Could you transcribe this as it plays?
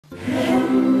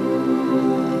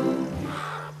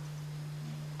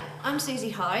I'm Susie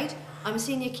Hyde. I'm a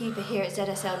senior keeper here at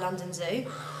ZSL London Zoo,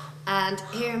 and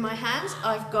here in my hands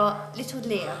I've got little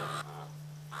Leah.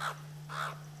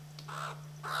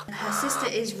 Her sister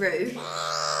is Rue,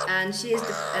 and she is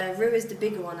Rue is the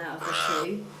bigger one out of the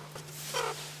two.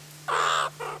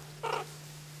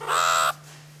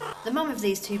 The mum of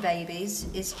these two babies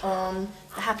is on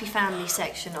the Happy Family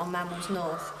section on Mammals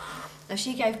North. Now,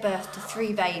 she gave birth to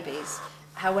 3 babies,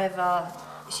 however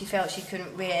she felt she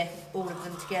couldn't rear all of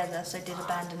them together, so did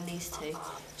abandon these 2.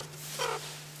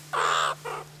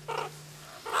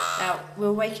 Now, we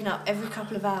were waking up every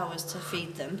couple of hours to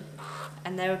feed them,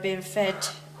 and they were being fed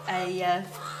a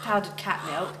powdered cat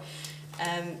milk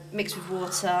mixed with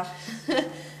water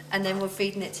and then we're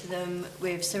feeding it to them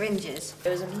with syringes. It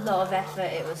was a lot of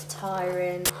effort, it was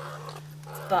tiring,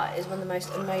 but it's one of the most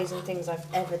amazing things I've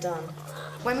ever done.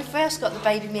 When we first got the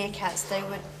baby meerkats, they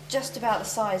were just about the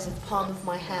size of the palm of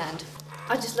my hand.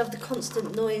 I just love the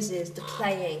constant noises, the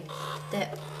playing.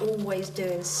 They're always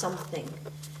doing something,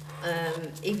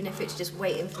 even if it's just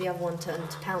waiting for the other one to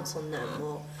pounce on them,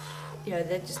 or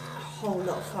they're just a whole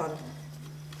lot of fun.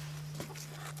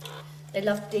 They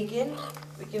love digging.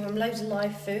 We give them loads of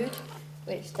live food,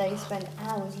 which they spend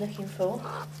hours looking for.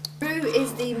 Rue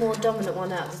is the more dominant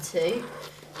one out of the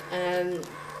 2.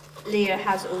 Leah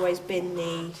has always been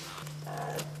the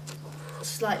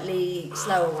slightly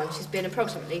slower one. She's been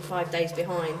approximately 5 days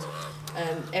behind.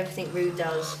 Everything Rue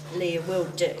does, Leah will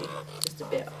do, just a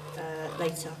bit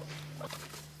later.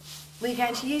 We're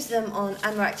going to use them on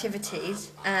animal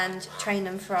activities and train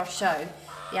them for our show,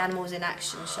 the Animals in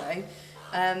Action show.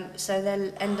 So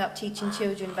they'll end up teaching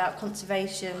children about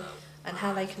conservation and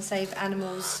how they can save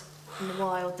animals in the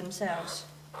wild themselves.